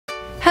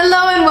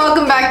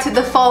back to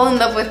the Fall in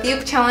Love with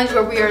You challenge,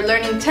 where we are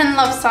learning 10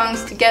 love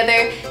songs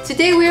together.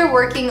 Today we are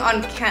working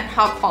on Can't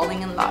Help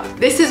Falling in Love.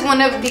 This is one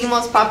of the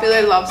most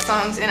popular love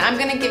songs, and I'm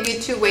gonna give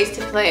you 2 ways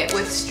to play it,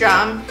 with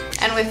strum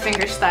and with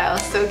fingerstyle,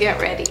 so get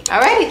ready.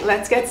 Alrighty,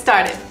 let's get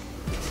started.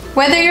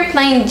 Whether you're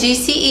playing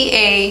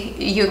GCEA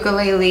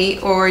ukulele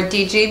or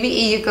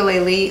DJBE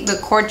ukulele, the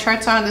chord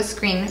charts are on the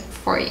screen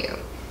for you.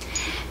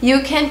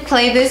 You can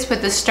play this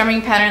with the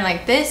strumming pattern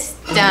like this: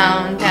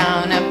 down,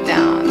 down, up,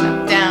 down,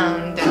 up,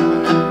 down,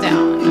 down, up,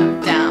 down,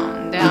 up,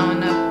 down,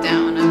 down, up,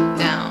 down, up,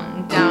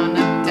 down, down,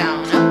 up,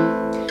 down,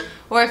 up.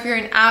 Or if you're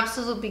an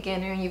absolute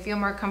beginner and you feel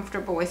more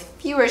comfortable with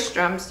fewer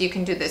strums, you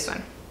can do this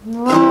one.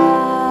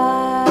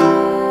 Wise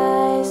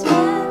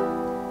men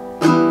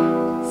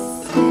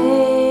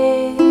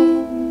say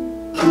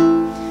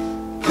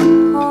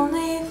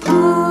only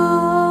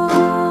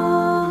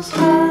fools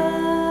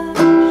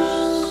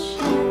rush.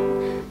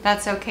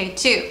 That's okay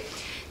too.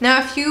 Now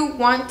if you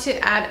want to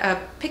add a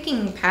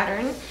picking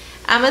pattern,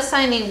 I'm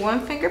assigning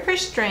 1 finger per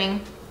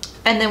string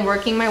and then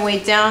working my way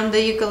down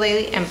the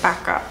ukulele and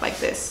back up like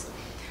this.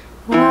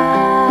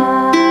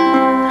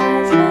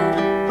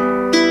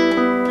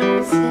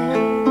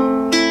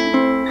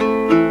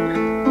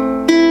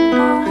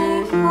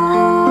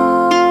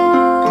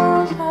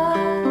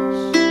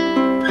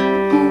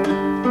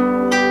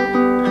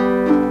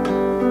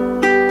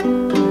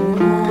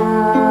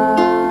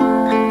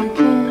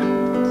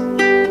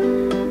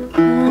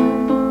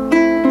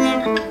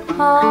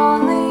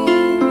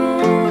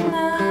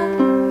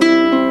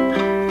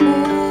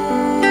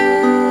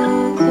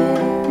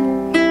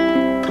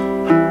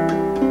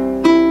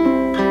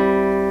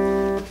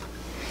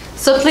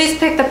 So please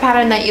pick the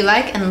pattern that you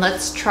like and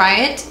let's try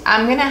it.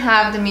 I'm gonna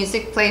have the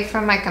music play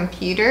from my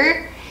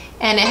computer,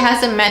 and it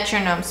has a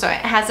metronome, so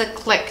it has a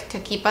click to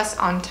keep us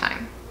on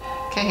time.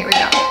 Okay, here we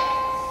go.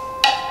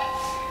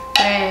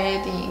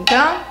 Ready,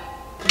 go.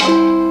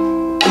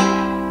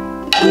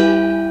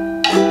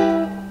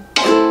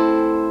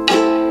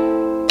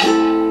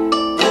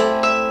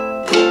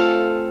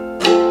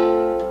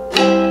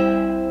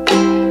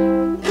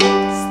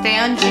 Stay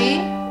on G,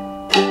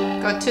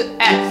 go to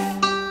F.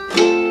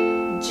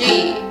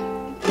 G,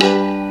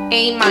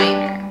 A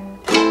minor,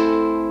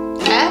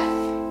 F,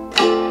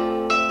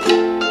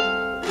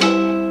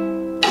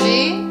 G.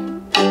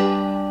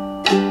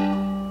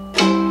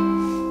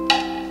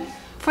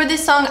 For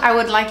this song, I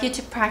would like you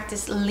to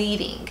practice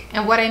leading.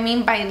 And what I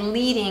mean by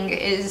leading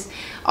is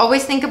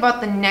always think about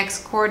the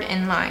next chord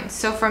in line.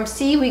 So from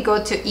C, we go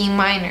to E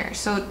minor.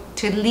 So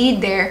to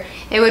lead there,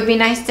 it would be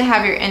nice to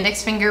have your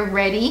index finger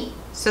ready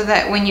so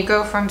that when you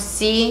go from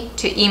C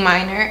to E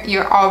minor,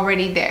 you're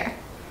already there.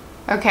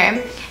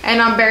 Okay, and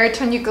on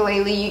baritone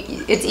ukulele,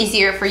 it's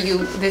easier for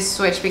you, this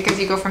switch, because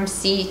you go from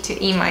C to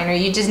E minor.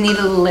 You just need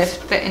to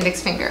lift the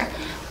index finger.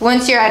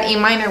 Once you're at E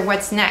minor,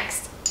 what's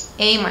next?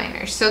 A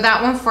minor. So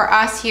that one for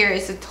us here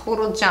is a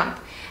total jump.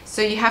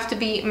 So you have to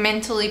be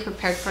mentally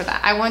prepared for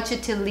that. I want you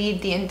to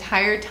lead the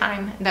entire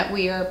time that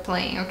we are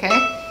playing, okay?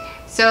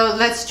 So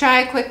let's try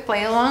a quick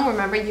play along.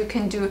 Remember, you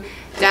can do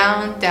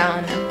down,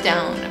 down, up,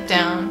 down, up,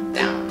 down,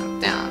 down,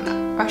 up, down,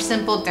 up, or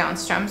simple down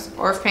strums,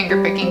 or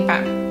finger picking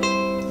pattern.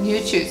 You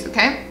choose,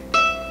 okay?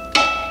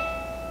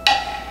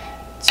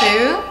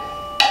 2,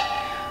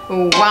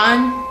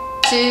 1,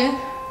 2,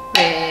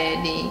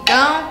 ready,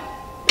 go.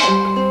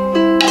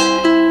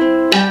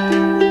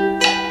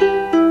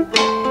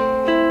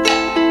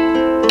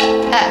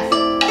 F,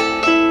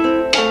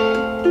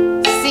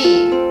 C,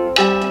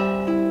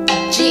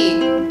 G,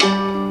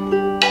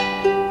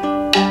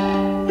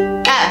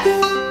 F,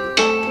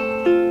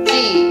 G,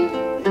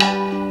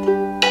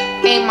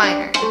 A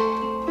minor,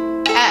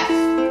 F,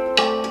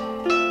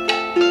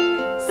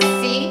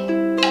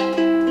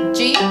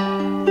 G,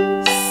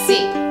 C,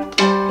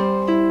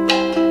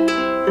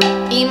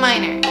 E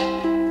minor,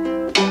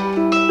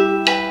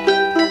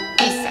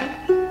 B7.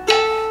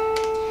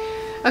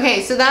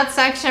 Okay, so that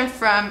section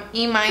from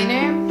E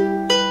minor,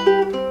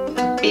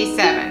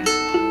 B7.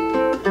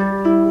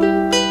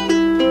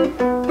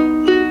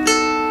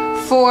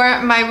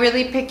 For my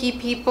really picky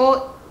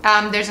people,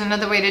 there's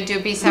another way to do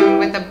B7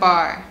 with a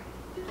bar.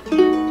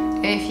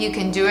 If you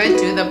can do it,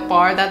 do the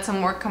bar. That's a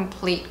more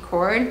complete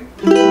chord.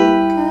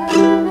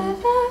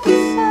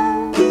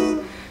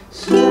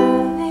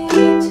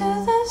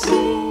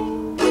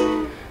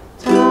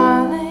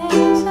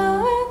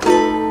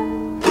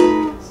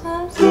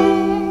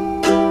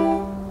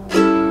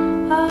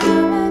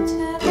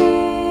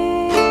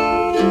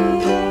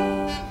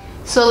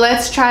 So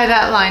let's try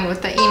that line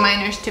with the E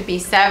minors to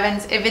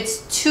B7s. If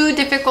it's too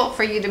difficult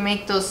for you to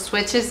make those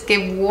switches,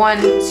 give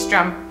 1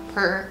 strum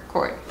per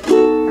chord.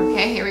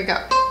 Okay, here we go.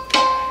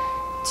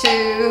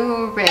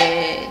 2,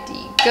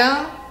 ready,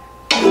 go.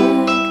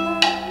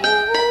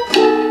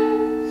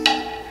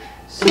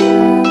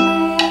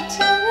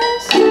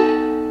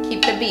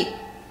 Keep the beat.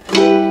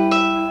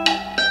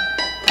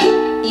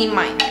 E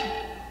minor,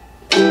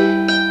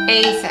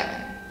 A7.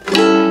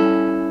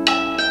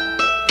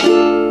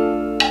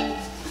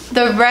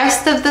 The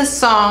rest of the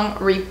song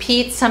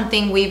repeats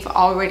something we've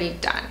already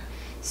done.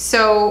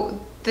 So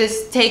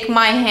this "Take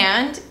My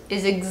Hand"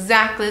 is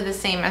exactly the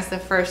same as the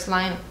first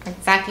line,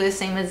 exactly the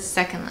same as the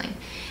second line.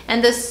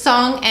 And the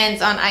song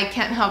ends on "I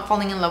Can't Help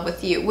Falling in Love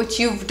with You," which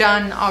you've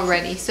done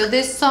already. So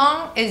this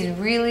song is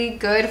really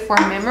good for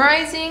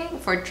memorizing,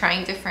 for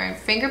trying different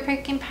finger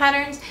picking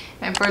patterns,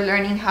 and for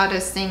learning how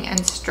to sing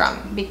and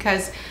strum,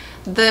 because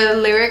the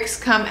lyrics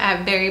come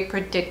at very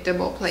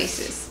predictable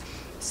places.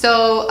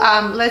 So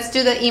let's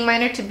do the E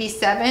minor to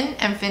B7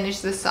 and finish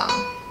the song.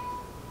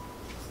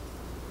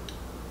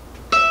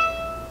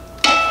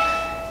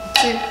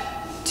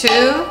 2,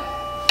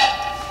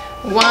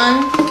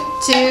 1,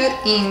 2,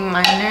 E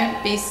minor,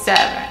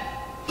 B7.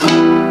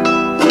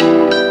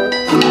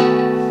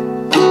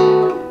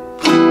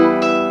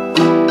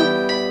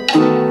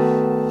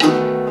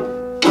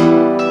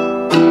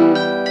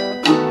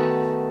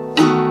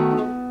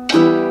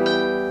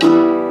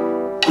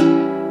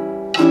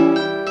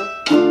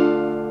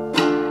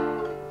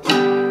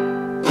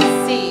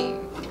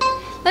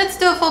 Let's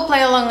do a full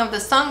play along of the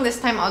song. This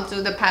time I'll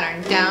do the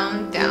pattern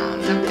down, down,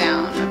 up,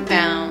 down, up,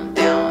 down,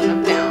 down,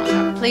 up,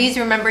 down, up. Please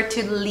remember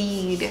to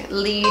lead.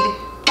 Lead.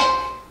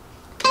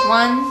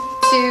 1,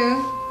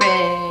 2,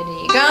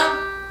 ready, go.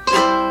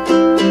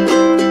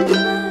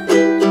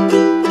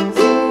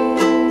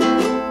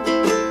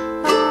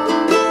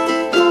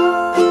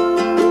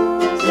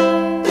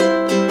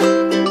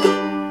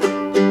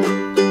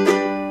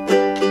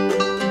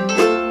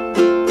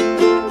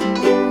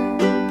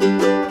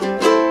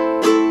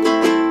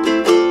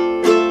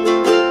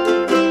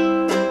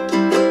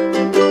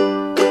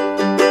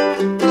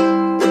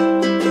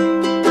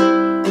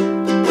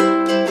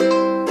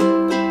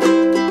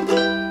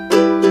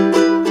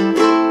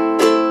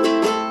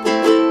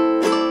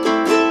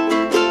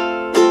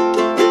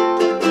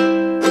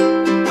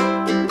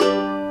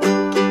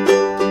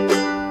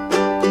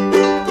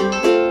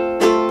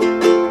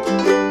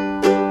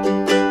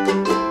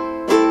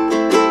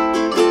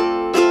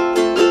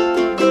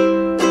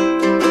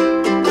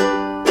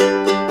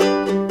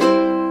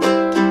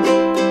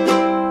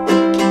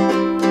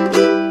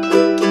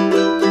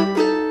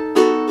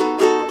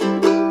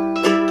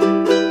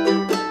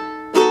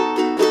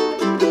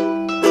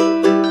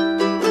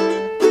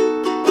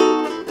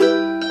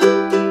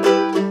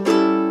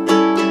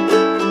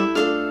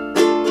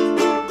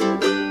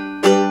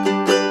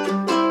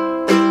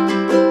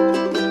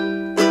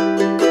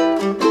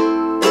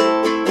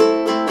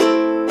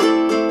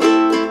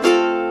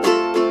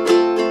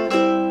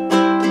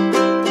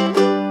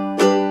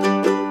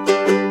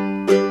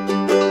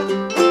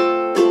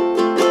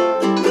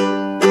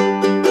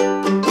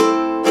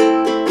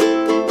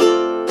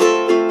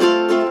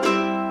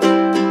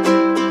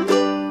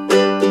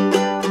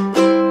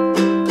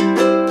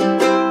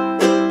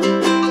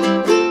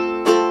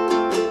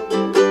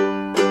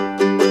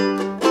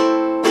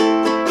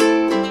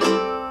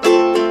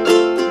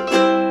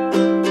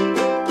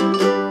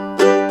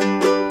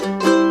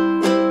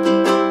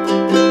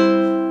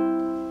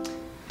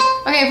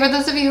 For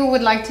those of you who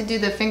would like to do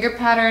the finger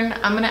pattern,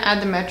 I'm gonna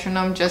add the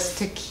metronome just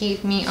to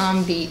keep me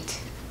on beat,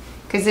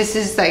 because this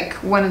is like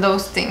one of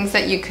those things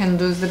that you can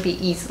lose the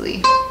beat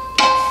easily.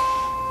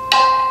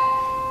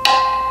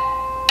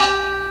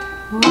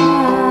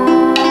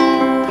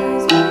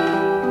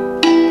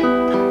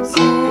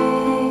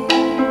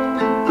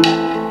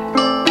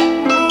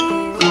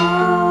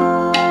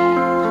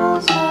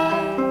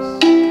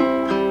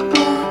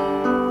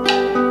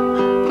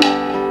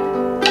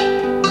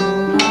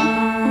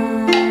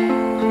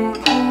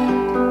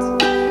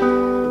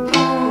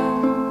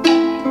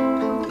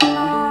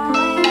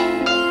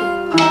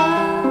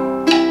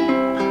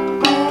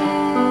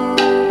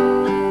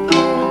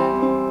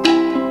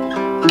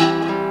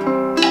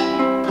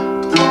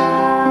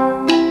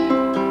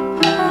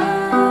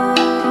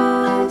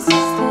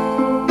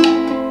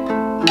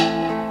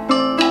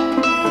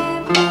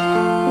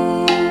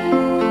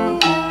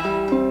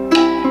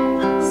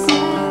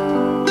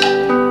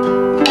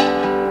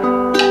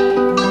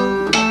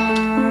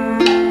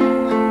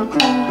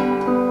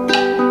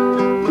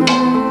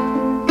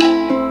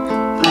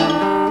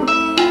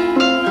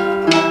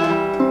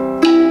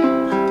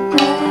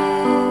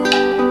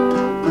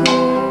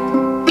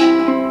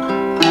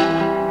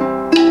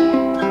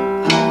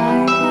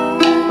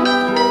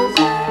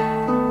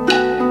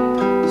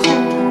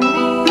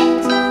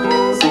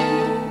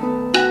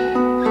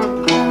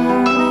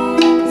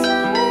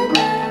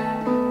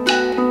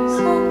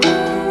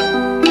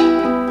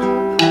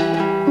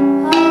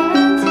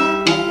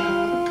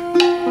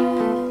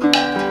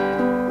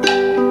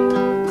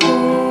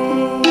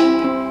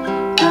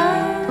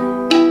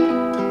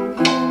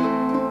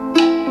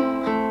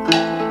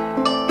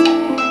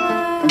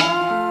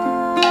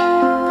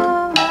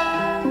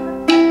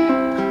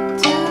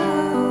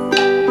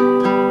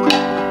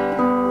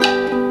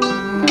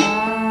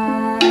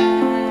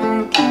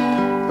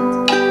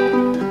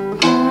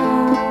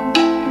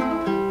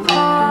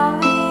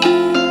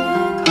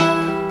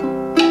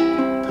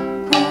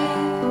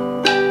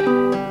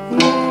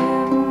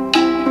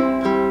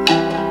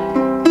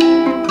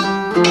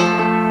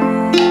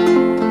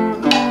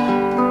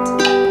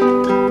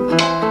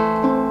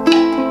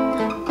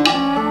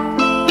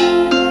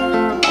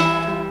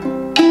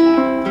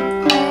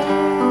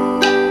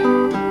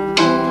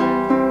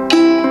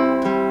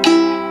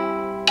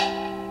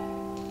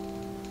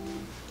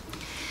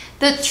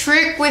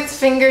 trick with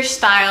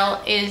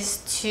fingerstyle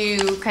is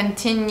to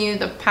continue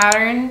the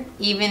pattern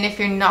even if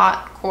you're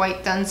not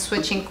quite done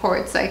switching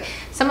chords. Like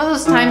some of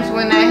those times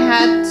when I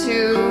had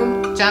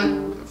to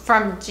jump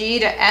from G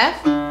to F,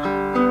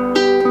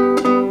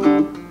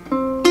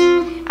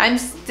 I'm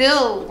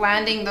still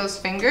landing those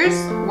fingers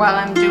while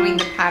I'm doing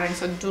the pattern,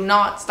 so do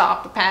not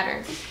stop the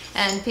pattern.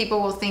 And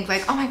people will think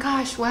like, oh my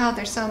gosh, wow,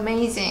 they're so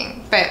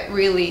amazing. But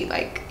really,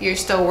 like, you're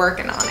still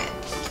working on it.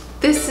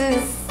 This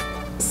is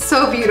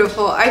so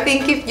beautiful. I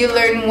think if you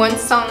learn one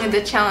song in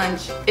the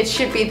challenge, it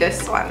should be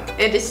this one.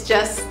 It is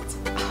just...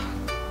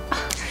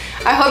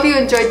 I hope you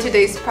enjoyed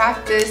today's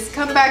practice.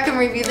 Come back and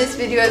review this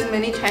video as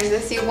many times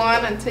as you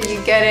want until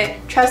you get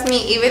it. Trust me,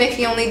 even if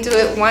you only do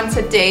it once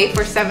a day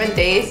for 7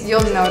 days,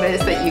 you'll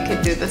notice that you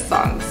can do the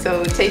song.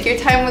 So take your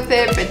time with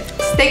it, but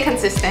stay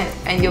consistent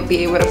and you'll be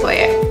able to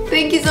play it.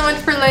 Thank you so much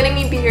for letting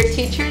me be your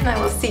teacher, and I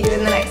will see you in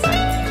the next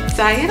one.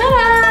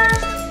 Sayonara!